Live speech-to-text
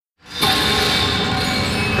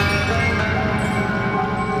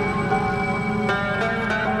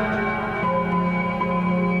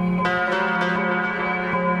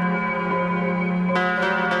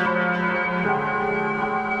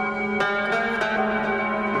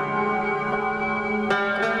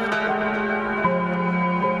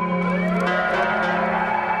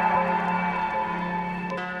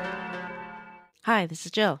Hi, this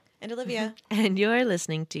is Jill. And Olivia. And you're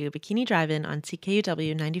listening to Bikini Drive-In on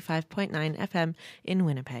CKUW 95.9 FM in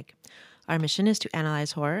Winnipeg. Our mission is to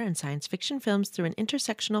analyze horror and science fiction films through an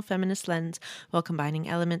intersectional feminist lens while combining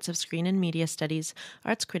elements of screen and media studies,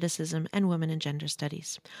 arts criticism, and women and gender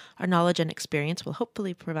studies. Our knowledge and experience will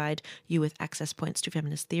hopefully provide you with access points to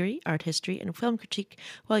feminist theory, art history, and film critique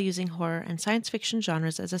while using horror and science fiction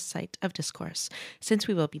genres as a site of discourse. Since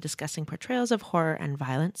we will be discussing portrayals of horror and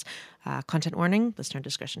violence, content warning, listener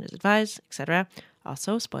discretion is advised, etc.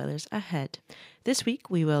 Also, spoilers ahead. This week,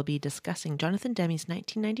 we will be discussing Jonathan Demme's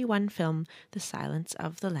 1991 film, The Silence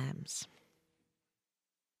of the Lambs.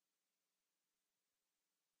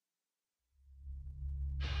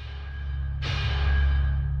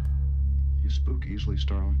 You spook easily,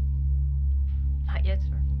 Starling? Not yet,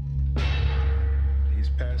 sir. He's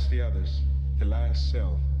past the others. The last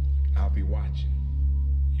cell. I'll be watching.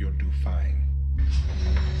 You'll do fine.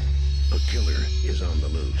 A killer is on the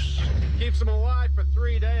loose. Keeps them alive for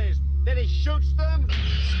 3 days. Then he shoots them,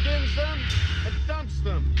 skins them, and dumps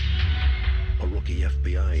them. A rookie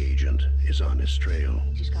FBI agent is on his trail.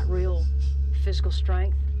 He's got real physical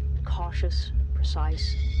strength, cautious,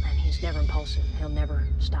 precise, and he's never impulsive. He'll never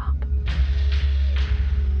stop.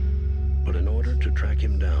 But in order to track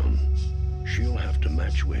him down, she'll have to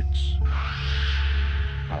match wits.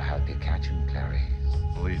 I'll help you catch him, Clary.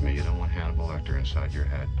 Believe me, you don't want Hannibal Lecter inside your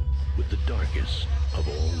head. With the darkest of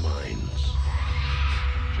all minds.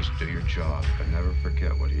 Just do your job, but never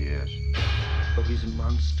forget what he is. Oh, he's a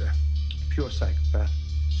monster. Pure psychopath.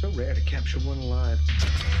 So rare to capture one alive.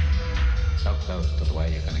 So close to the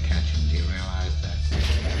way you're going to catch him. Do you realize that?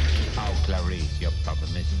 Oh, Clarice, your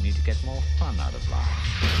problem is you need to get more fun out of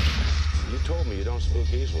life. You told me you don't spook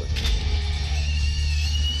easily.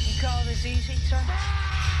 You call this easy, sir?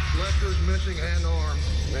 Lecter's missing an arm.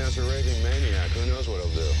 Man's a raving maniac. Who knows what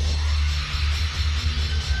he'll do?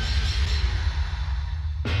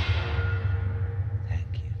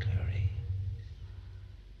 Thank you, Clarice.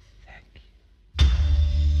 Thank you.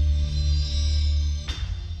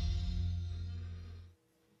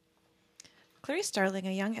 Clarice Starling,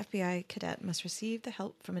 a young FBI cadet, must receive the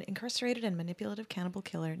help from an incarcerated and manipulative cannibal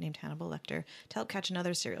killer named Hannibal Lecter to help catch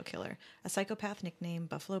another serial killer, a psychopath nicknamed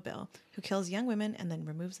Buffalo Bill, who kills young women and then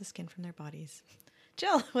removes the skin from their bodies.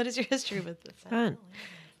 Jill, what is your history with this? Fun.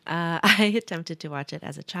 I attempted to watch it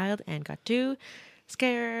as a child and got too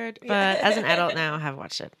scared, but as an adult now, I have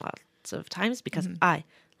watched it lots of times because I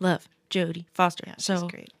love Jodie Foster so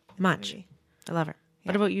great much. movie. I love her.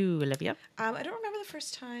 What about you, Olivia? I don't remember the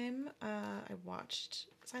first time I watched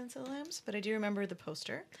Silence of the Lambs, but I do remember the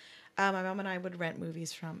poster. My mom and I would rent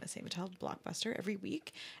movies from a St. Vital Blockbuster every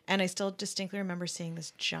week, and I still distinctly remember seeing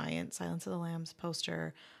this giant Silence of the Lambs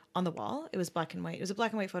poster on the wall. It was black and white. It was a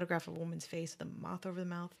black and white photograph of a woman's face with a moth over the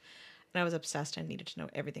mouth, and I was obsessed. I needed to know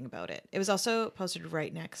everything about it. It was also posted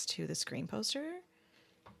right next to the Scream poster.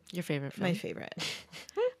 Your favorite film? My favorite.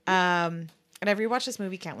 And I've rewatched this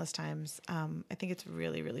movie countless times. I think it's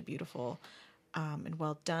really, really beautiful and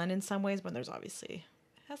well done in some ways, but there's obviously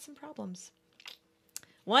it has some problems.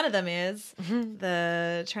 One of them is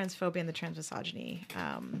the transphobia and the transmisogyny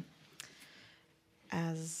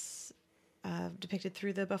as depicted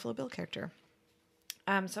through the Buffalo Bill character.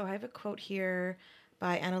 So I have a quote here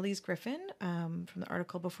by Annalise Griffin from the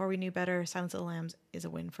article, "Before We Knew Better, Silence of the Lambs is a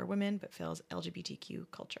win for women, but fails LGBTQ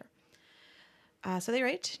culture." So they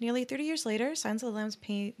write, nearly 30 years later, Silence of the Lambs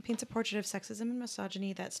paints a portrait of sexism and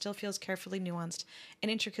misogyny that still feels carefully nuanced and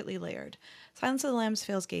intricately layered. Silence of the Lambs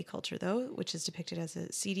fails gay culture, though, which is depicted as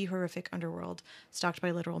a seedy, horrific underworld stalked by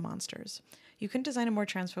literal monsters. You couldn't design a more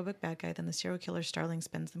transphobic bad guy than the serial killer Starling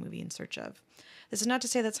spends the movie in search of. This is not to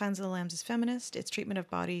say that Silence of the Lambs is feminist. Its treatment of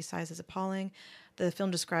body size is appalling. The film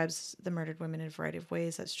describes the murdered women in a variety of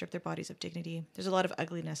ways that strip their bodies of dignity. There's a lot of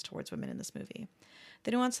ugliness towards women in this movie.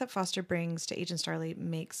 The nuance that Foster brings to Agent Starling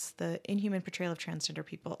makes the inhuman portrayal of transgender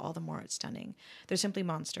people all the more stunning. They're simply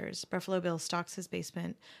monsters. Buffalo Bill stalks his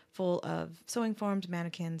basement full of sewing-formed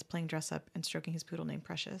mannequins playing dress-up and stroking his poodle named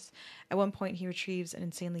Precious. At one point, he retrieves an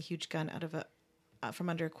insanely huge gun out of from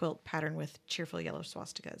under a quilt patterned with cheerful yellow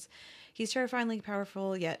swastikas. He's terrifyingly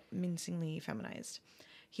powerful, yet mincingly feminized.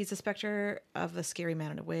 He's the specter of a scary man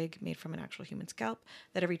in a wig made from an actual human scalp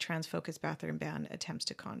that every trans-focused bathroom ban attempts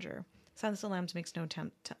to conjure. Silence of the Lambs makes no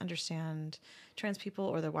attempt to understand trans people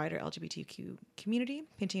or the wider LGBTQ community,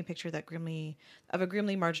 painting a picture of a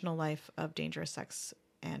grimly marginal life of dangerous sex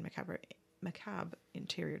and macabre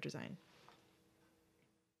interior design.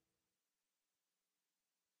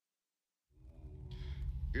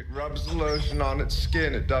 It rubs the lotion on its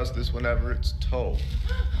skin. It does this whenever it's told.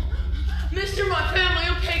 Mister, my family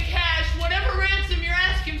will pay cash. Whatever ransom you're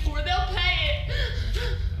asking for, they'll pay it.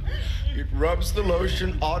 It rubs the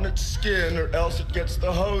lotion on its skin or else it gets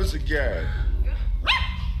the hose again.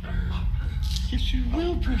 Yes, you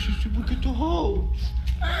will, precious. You will get the hose.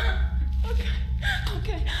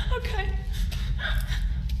 Okay.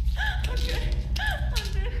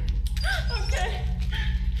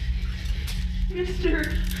 Mister,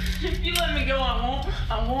 if you let me go,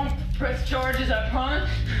 I won't press charges, I promise.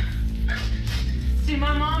 See,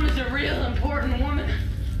 my mom is a real important woman.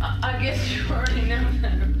 I guess you already know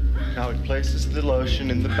that. Now it places the lotion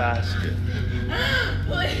in the basket.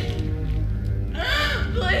 Please.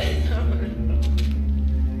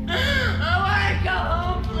 I want to go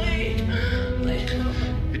home, please.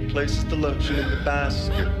 It places the lotion in the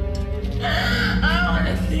basket. I want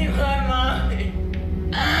to see my mommy.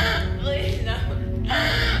 Please, no. I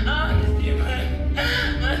want to see my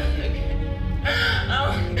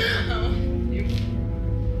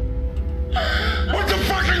Put the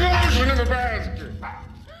fucking lotion in the basket!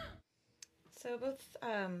 So both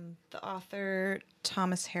the author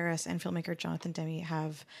Thomas Harris and filmmaker Jonathan Demme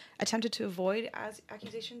have attempted to avoid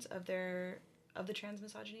accusations of the trans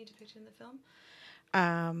misogyny depicted in the film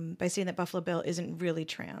by saying that Buffalo Bill isn't really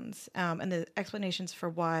trans. And the explanations for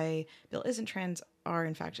why Bill isn't trans are,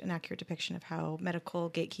 in fact, an accurate depiction of how medical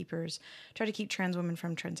gatekeepers try to keep trans women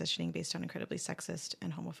from transitioning based on incredibly sexist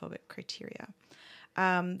and homophobic criteria.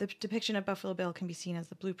 The depiction of Buffalo Bill can be seen as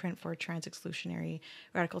the blueprint for a trans-exclusionary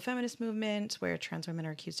radical feminist movement where trans women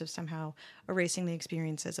are accused of somehow erasing the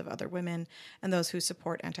experiences of other women and those who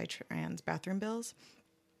support anti-trans bathroom bills,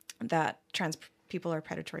 that trans people are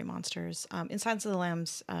predatory monsters. In Silence of the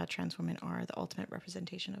Lambs, trans women are the ultimate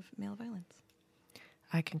representation of male violence.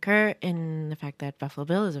 I concur in the fact that Buffalo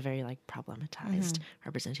Bill is a very problematized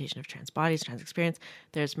representation of trans bodies, trans experience.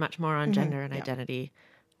 There's much more on gender and identity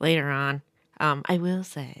later on. I will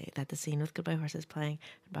say that the scene with Goodbye Horses playing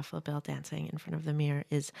and Buffalo Bill dancing in front of the mirror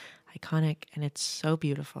is iconic, and it's so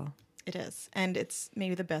beautiful. It is. And it's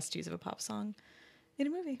maybe the best use of a pop song in a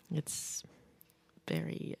movie. It's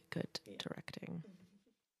very good directing.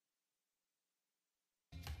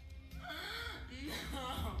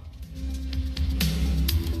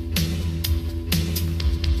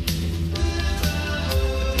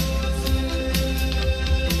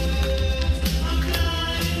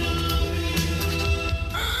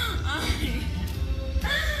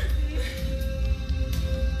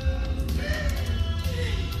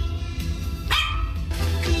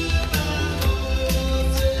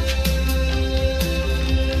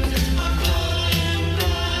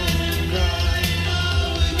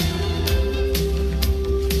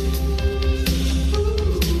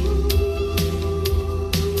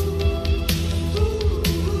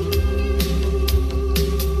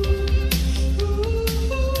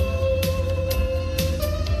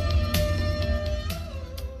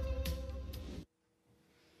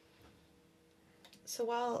 So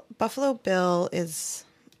while Buffalo Bill is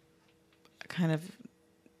kind of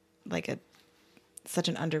like such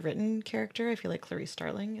an underwritten character, I feel like Clarice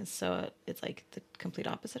Starling is it's like the complete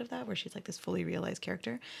opposite of that, where she's like this fully realized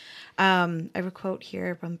character. I have a quote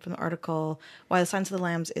here from the article, Why the Silence of the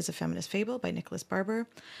Lambs is a Feminist Fable by Nicholas Barber.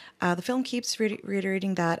 The film keeps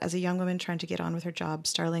reiterating that as a young woman trying to get on with her job,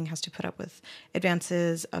 Starling has to put up with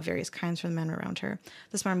advances of various kinds from the men around her.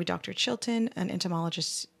 The smarmy Dr. Chilton, an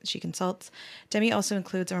entomologist she consults. Demme also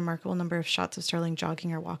includes a remarkable number of shots of Starling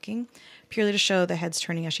jogging or walking, purely to show the heads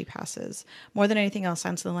turning as she passes. More than anything else,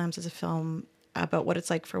 Silence of the Lambs is a film about what it's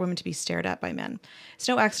like for women to be stared at by men. It's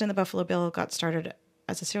no accident that Buffalo Bill got started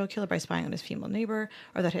as a serial killer by spying on his female neighbor,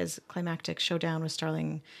 or that his climactic showdown with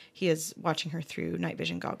Starling, he is watching her through night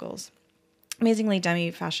vision goggles. Amazingly,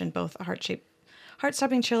 Demme fashioned both a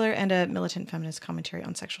heart-stopping thriller and a militant feminist commentary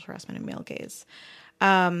on sexual harassment and male gaze.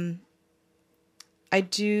 I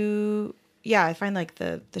find like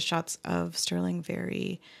the shots of Starling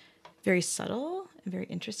very, very subtle and very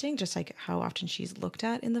interesting, just like how often she's looked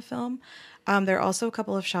at in the film. There are also a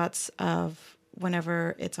couple of shots of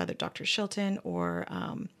whenever it's either Dr. Chilton or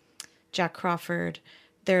Jack Crawford,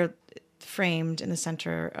 they're framed in the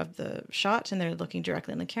center of the shot and they're looking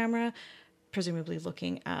directly in the camera, presumably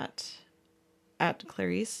looking at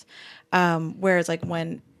Clarice. Whereas like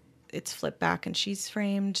when it's flipped back and she's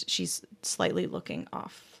framed, she's slightly looking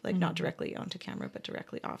off, like not directly onto camera, but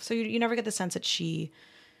directly off. So you never get the sense that she's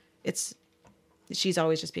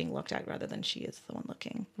always just being looked at rather than she is the one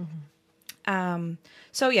looking.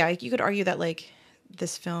 So yeah, you could argue that like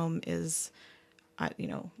this film is,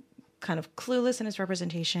 kind of clueless in its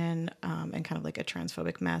representation and kind of like a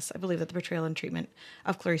transphobic mess. I believe that the portrayal and treatment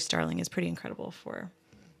of Clarice Starling is pretty incredible for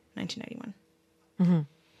 1991.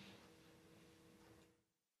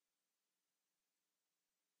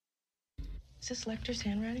 Is this Lecter's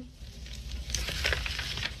handwriting?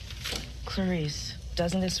 Clarice,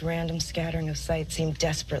 doesn't this random scattering of sight seem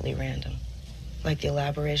desperately random? Like the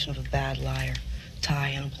elaboration of a bad liar,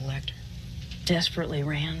 tie on a collector. Desperately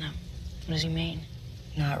random? What does he mean?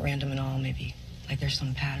 Not random at all, maybe. Like there's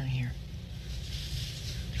some pattern here.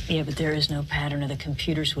 Yeah, but there is no pattern, or the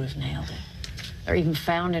computers would have nailed it. Or even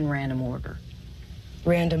found in random order.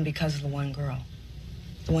 Random because of the one girl.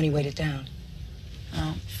 The one he weighted down.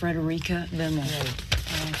 Oh, Frederica Bimmel.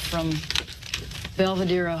 From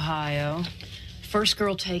Belvedere, Ohio. First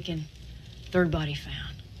girl taken, third body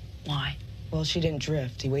found. Why? Well, she didn't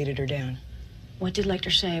drift. He weighted her down. What did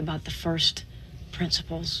Lecter say about the first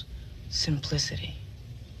principles? Simplicity.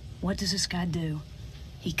 What does this guy do?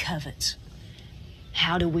 He covets.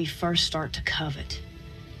 How do we first start to covet?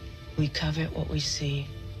 We covet what we see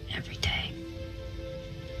every day.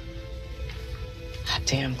 God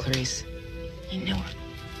damn, Clarice. You knew her.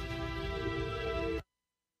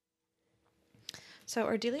 So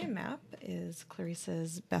Ardelia Mapp is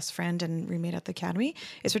Clarice's best friend and roommate at the Academy.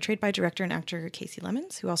 Is portrayed by director and actor Casey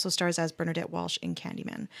Lemons, who also stars as Bernadette Walsh in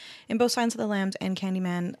Candyman. In both Silence of the Lambs and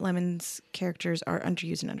Candyman, Lemons' characters are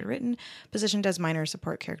underused and underwritten, positioned as minor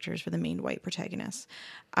support characters for the main white protagonists.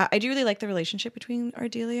 I do really like the relationship between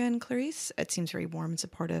Ardelia and Clarice. It seems very warm and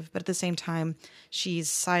supportive, but at the same time, she's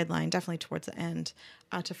sidelined, definitely towards the end,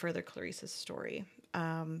 to further Clarice's story.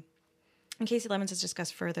 And Casey Lemons is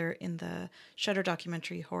discussed further in the Shudder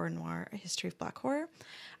documentary Horror Noir, A History of Black Horror.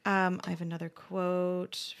 I have another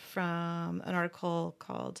quote from an article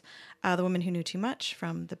called The Woman Who Knew Too Much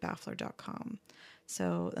from thebaffler.com.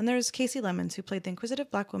 So, and there's Casey Lemons, who played the inquisitive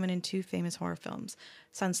black woman in two famous horror films,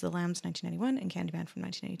 Silence of the Lambs, 1991, and Candyman from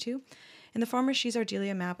 1992. In the former, she's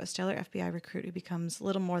Ardelia Mapp, a stellar FBI recruit who becomes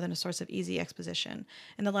little more than a source of easy exposition.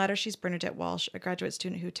 In the latter, she's Bernadette Walsh, a graduate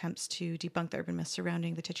student who attempts to debunk the urban myths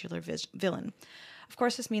surrounding the titular villain. Of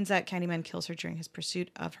course, this means that Candyman kills her during his pursuit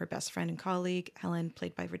of her best friend and colleague, Helen,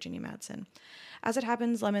 played by Virginia Madsen. As it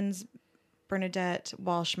happens, Lemons' Bernadette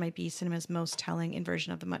Walsh might be cinema's most telling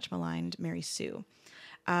inversion of the much-maligned Mary Sue.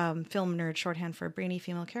 Film nerd shorthand for a brainy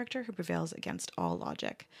female character who prevails against all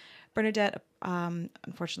logic. Bernadette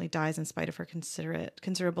unfortunately dies in spite of her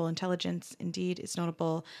considerable intelligence. Indeed, it's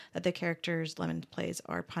notable that the characters Lemons plays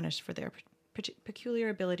are punished for their peculiar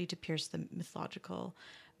ability to pierce the mythological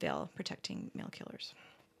veil protecting male killers.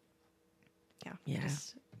 Yeah.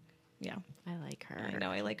 Yeah. I like her. I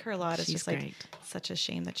know, I like her a lot. It's She's just like great. such a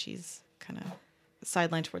shame that she's kind of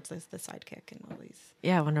sidelined towards the sidekick in all these.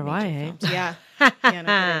 Yeah, I wonder why, eh? Films. Yeah. Yeah,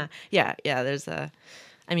 no, yeah, there's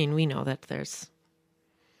we know that there's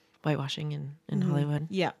whitewashing in Hollywood.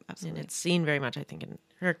 Yeah, absolutely. And it's seen very much, I think, in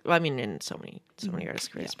her, in so many artists'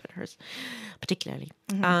 careers, but hers particularly.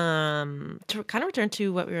 To kind of return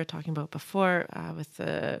to what we were talking about before with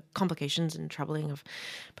the complications and troubling of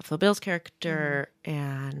Buffalo Bill's character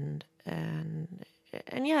and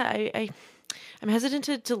yeah, I'm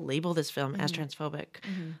hesitant to label this film as transphobic.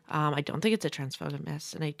 I don't think it's a transphobic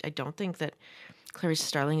mess, and I don't think that Clarice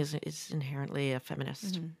Starling is inherently a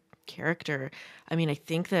feminist character. I mean, I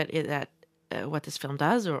think that what this film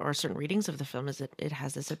does, or certain readings of the film, is that it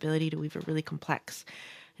has this ability to weave a really complex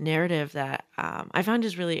narrative that I found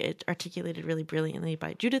is really articulated really brilliantly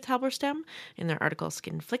by Judith Halberstam in their article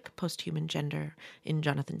Skin Flick, Posthuman Gender in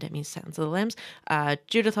Jonathan Demme's Silence of the Lambs.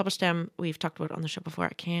 Judith Halberstam, we've talked about on the show before.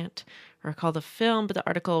 I can't recall the film, but the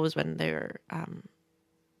article was when they were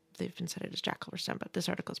they've been cited as Jack Halberstam, but this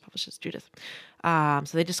article is published as Judith.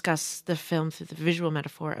 So they discuss the film through the visual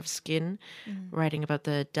metaphor of skin, writing about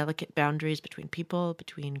the delicate boundaries between people,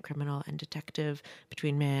 between criminal and detective,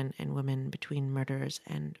 between man and woman, between murderers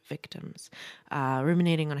and victims,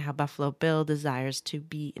 ruminating on how Buffalo Bill desires to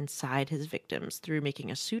be inside his victims through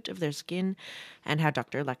making a suit of their skin, and how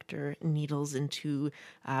Dr. Lecter needles into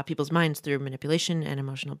people's minds through manipulation and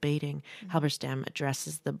emotional baiting. Halberstam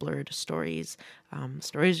addresses the blurred stories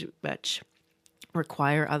which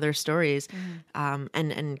require other stories,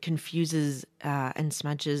 and confuses and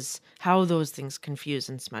smudges how those things confuse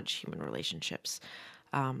and smudge human relationships.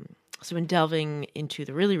 So in delving into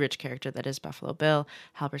the really rich character that is Buffalo Bill,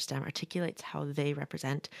 Halberstam articulates how they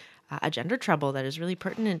represent a gender trouble that is really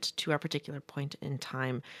pertinent to our particular point in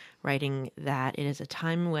time, writing that it is a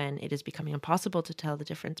time when it is becoming impossible to tell the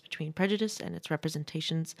difference between prejudice and its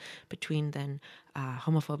representations, between then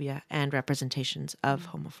homophobia and representations of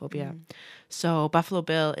homophobia. So Buffalo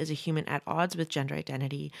Bill is a human at odds with gender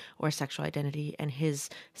identity or sexual identity, and his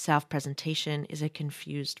self-presentation is a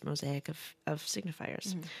confused mosaic of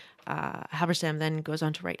signifiers. Halberstam then goes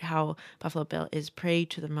on to write how Buffalo Bill is prey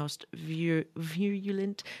to the most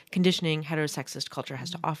virulent conditioning heterosexist culture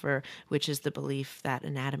has to offer, which is the belief that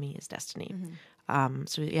anatomy is destiny.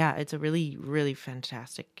 So yeah, it's a really, really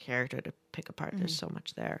fantastic character to pick apart. There's so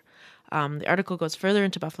much there. The article goes further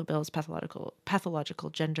into Buffalo Bill's pathological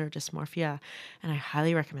gender dysmorphia, and I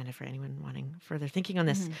highly recommend it for anyone wanting further thinking on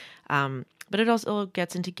this. But it also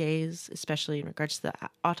gets into gays, especially in regards to the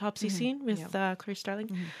autopsy scene with Clarice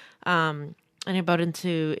Starling. And about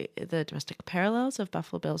into the domestic parallels of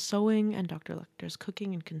Buffalo Bill's sewing and Dr. Lecter's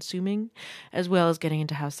cooking and consuming, as well as getting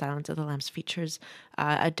into how Silence of the Lambs features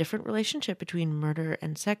a different relationship between murder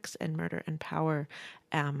and sex and murder and power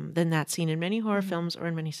than that seen in many horror films or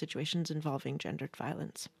in many situations involving gendered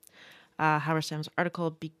violence. Halberstam's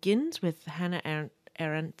article begins with Hannah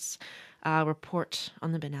Arendt's report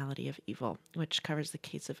on the banality of evil, which covers the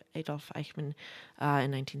case of Adolf Eichmann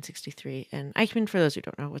in 1963. And Eichmann, for those who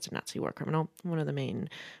don't know, was a Nazi war criminal, one of the main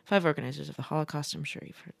 5 organizers of the Holocaust. I'm sure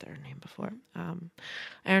you've heard their name before.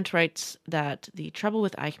 Arendt writes that the trouble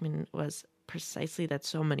with Eichmann was precisely that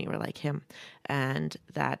so many were like him, and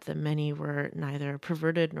that the many were neither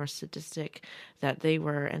perverted nor sadistic, that they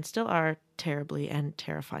were and still are terribly and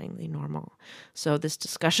terrifyingly normal. So this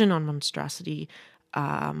discussion on monstrosity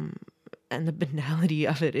and the banality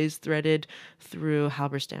of it is threaded through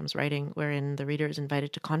Halberstam's writing, wherein the reader is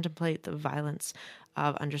invited to contemplate the violence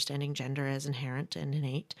of understanding gender as inherent and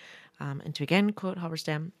innate. And to again quote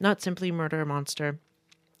Halberstam, not simply murder a monster,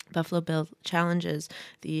 Buffalo Bill challenges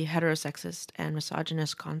the heterosexist and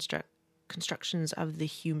misogynist constructions of the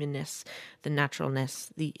humanness, the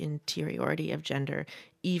naturalness, the interiority of gender,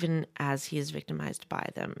 even as he is victimized by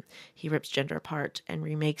them. He rips gender apart and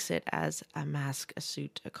remakes it as a mask, a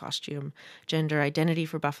suit, a costume. Gender identity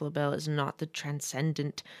for Buffalo Bill is not the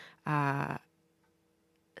transcendent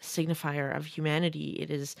signifier of humanity.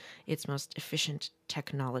 It is its most efficient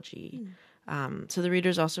technology. So the reader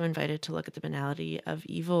is also invited to look at the banality of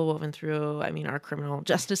evil woven through, our criminal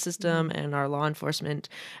justice system and our law enforcement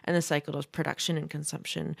and the cycle of production and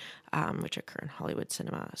consumption, which occur in Hollywood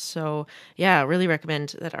cinema. So yeah, really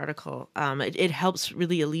recommend that article. It helps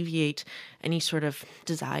really alleviate any sort of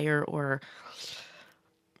desire or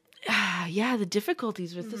the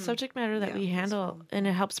difficulties with the subject matter that we handle, and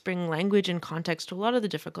it helps bring language and context to a lot of the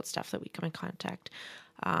difficult stuff that we come in contact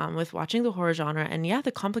with watching the horror genre, and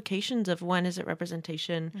the complications of when is it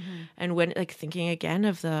representation, and when, like, thinking again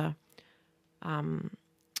of the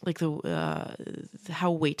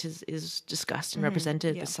how weight is discussed and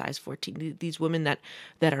represented, the size 14, these women that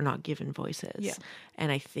are not given voices,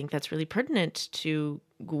 and I think that's really pertinent to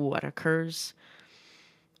what occurs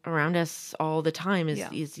around us all the time is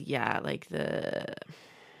like the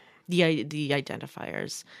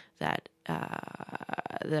identifiers that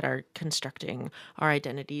are constructing our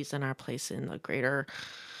identities and our place in the greater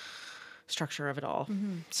structure of it all.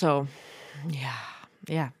 So yeah,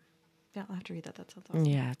 I'll have to read that. That sounds awesome.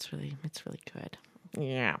 Yeah, it's really good.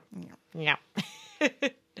 Yeah.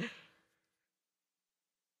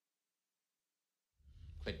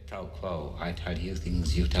 Quid pro quo. I tell you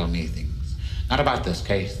things, you tell me things. Not about this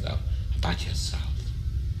case, though. About yourself.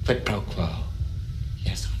 Quid pro quo.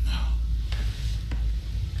 Yes or no?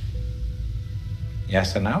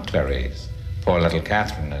 Yes or no, Clarice? Poor little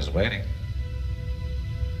Catherine is waiting.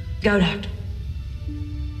 Go, Doctor.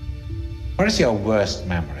 What is your worst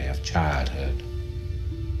memory of childhood?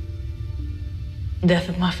 Death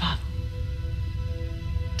of my father.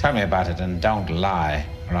 Tell me about it and don't lie,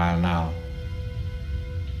 or I'll know.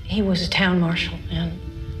 He was a town marshal, and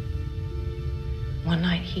one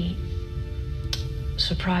night he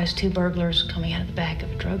surprised 2 burglars coming out of the back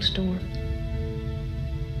of a drugstore.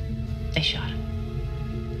 They shot him.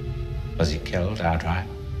 Was he killed outright?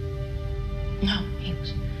 No, he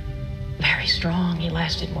was very strong. He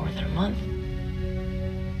lasted more than a month.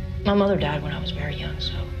 My mother died when I was very young,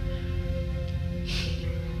 so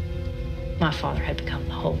my father had become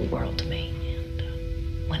the whole world to me.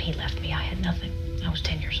 And when he left me, I had nothing. I was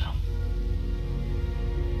 10 years old.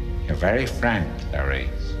 You're very frank,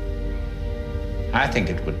 Clarice. I think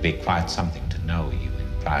it would be quite something to know you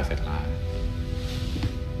in private life.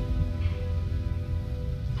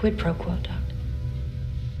 Quid pro quo, Doctor.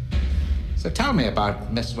 So tell me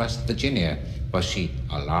about Miss West Virginia. Was she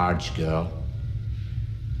a large girl?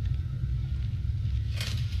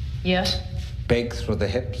 Yes. Big through the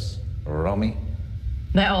hips? Roomy?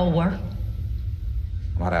 They all were.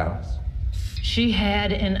 What else? She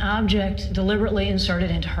had an object deliberately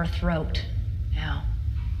inserted into her throat. Now,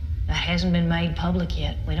 that hasn't been made public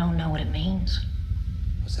yet. We don't know what it means.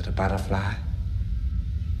 Was it a butterfly?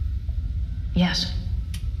 Yes,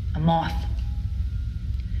 a moth.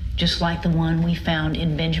 Just like the one we found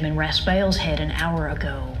in Benjamin Raspail's head an hour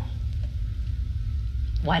ago.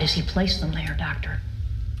 Why does he place them there, Doctor?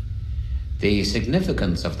 The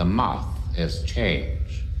significance of the moth is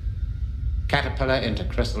change. Caterpillar into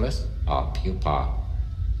chrysalis or pupa,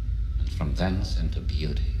 and from thence into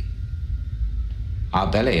beauty.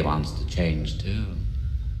 Our belly wants to change too.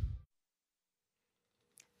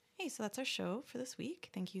 Hey, so that's our show for this week.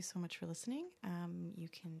 Thank you so much for listening. You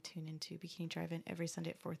can tune into Bikini Drive-In every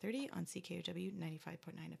Sunday at 4:30 on CKOW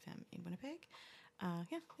 95.9 FM in Winnipeg.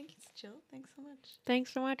 Thank you, Jill. Thanks so much.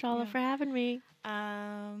 Thanks so much, Ola, for having me.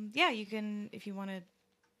 You can, if you want to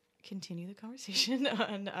continue the conversation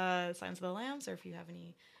on Silence of the Lambs, or if you have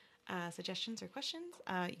any suggestions or questions,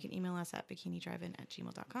 you can email us at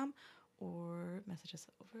bikinidrivein@gmail.com or message us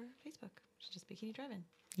over Facebook, which is just Bikini Drive-In.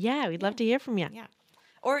 Yeah, we'd love to hear from you. Yeah.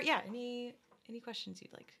 Or, any questions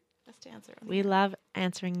you'd like us to answer. We love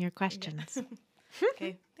answering your questions. Yeah.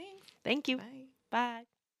 Okay, thanks. Thank you. Bye. Bye.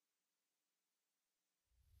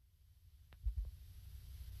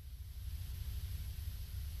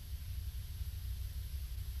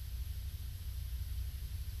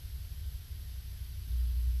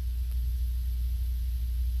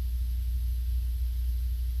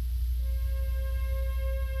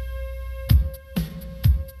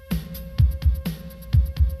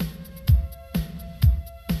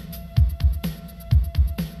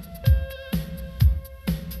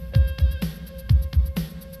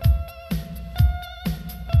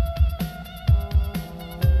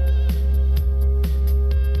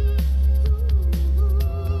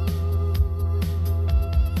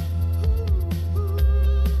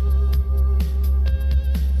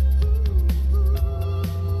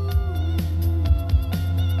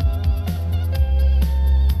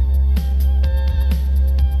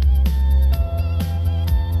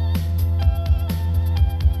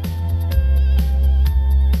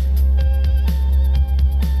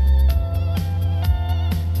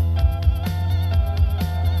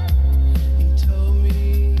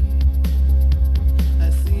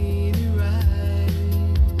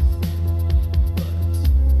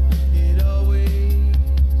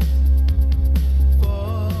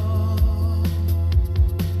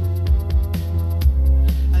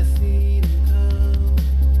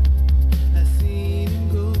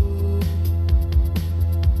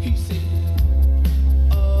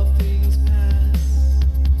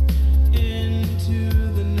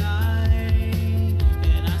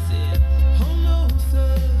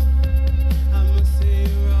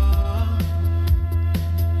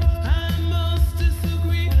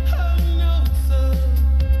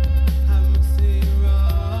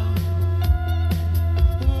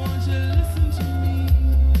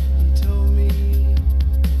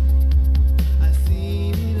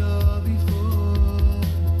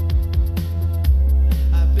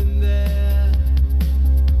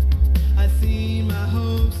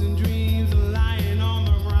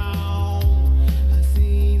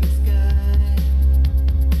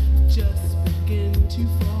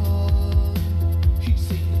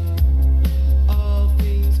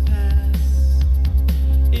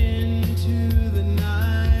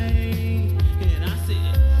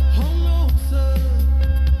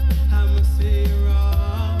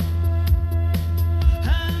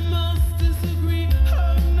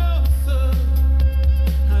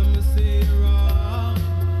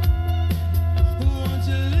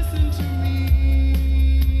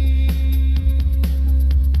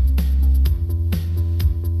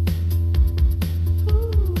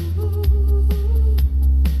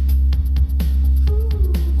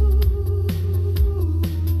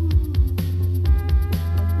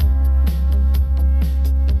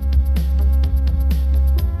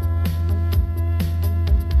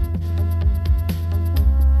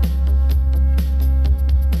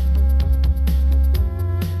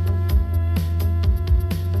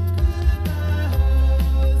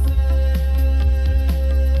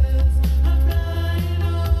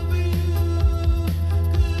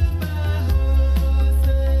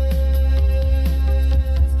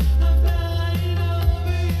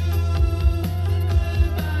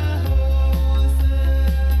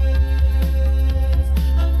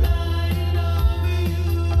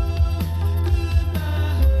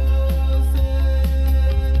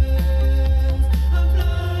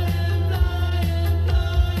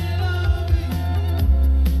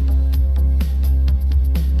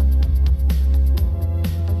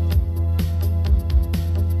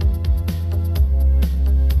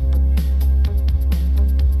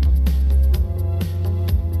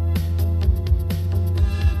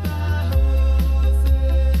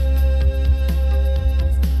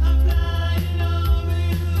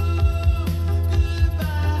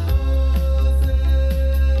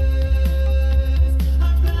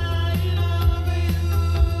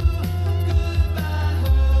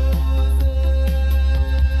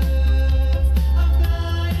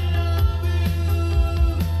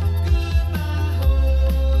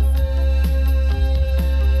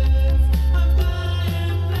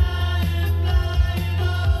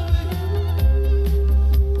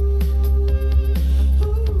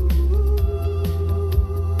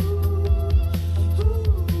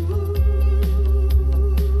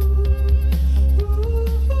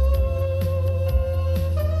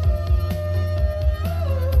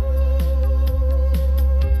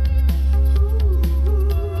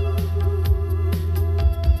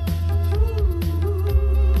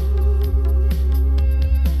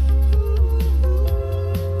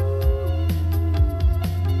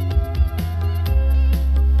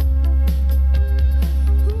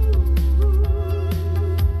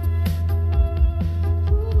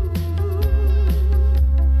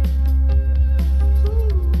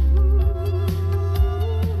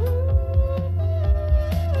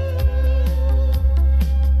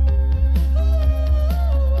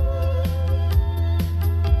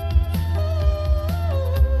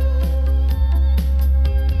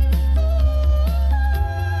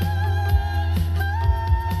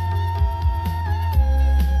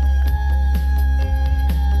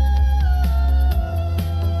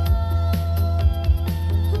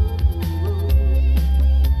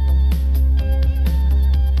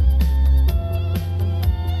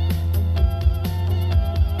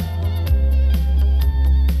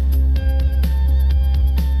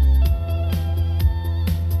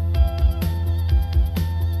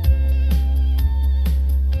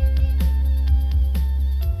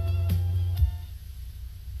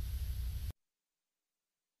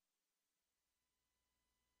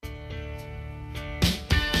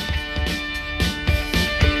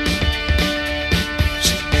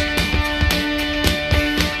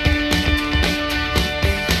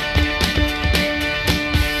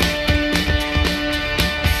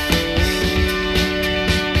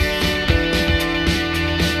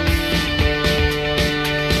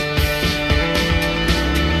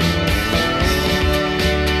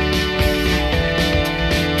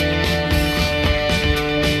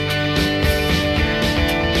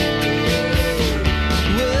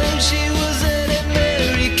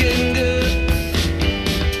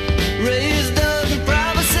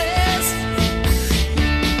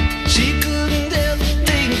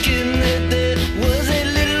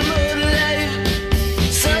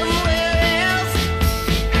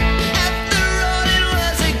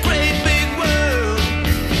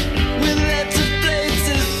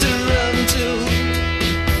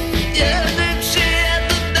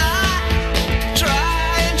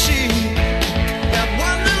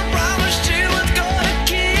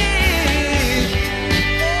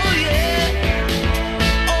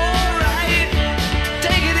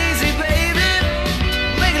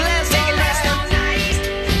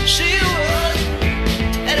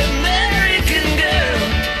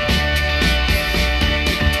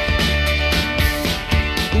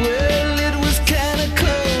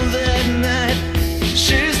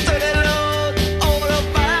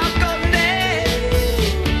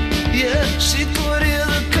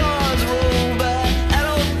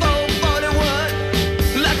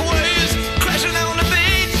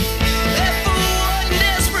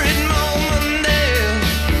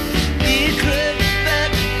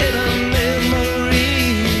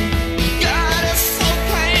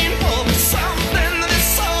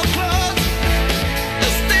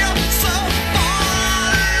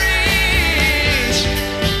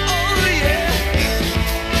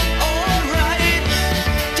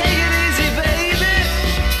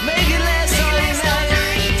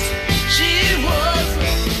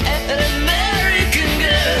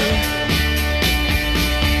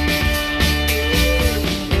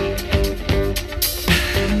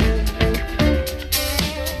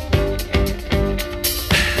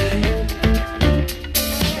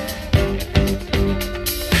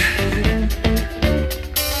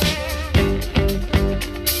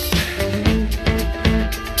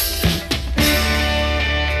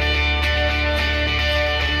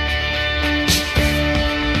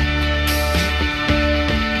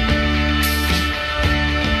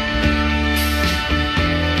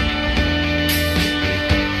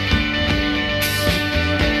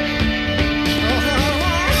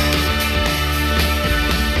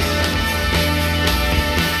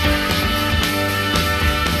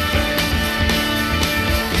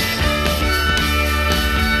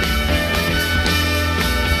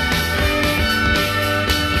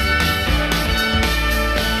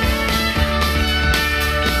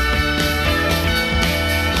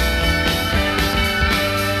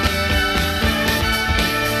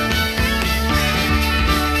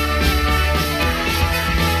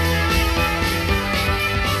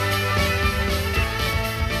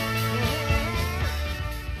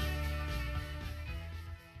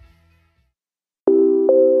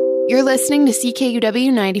 You're listening to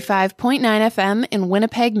CKUW 95.9 FM in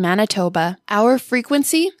Winnipeg, Manitoba. Our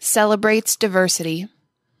frequency celebrates diversity.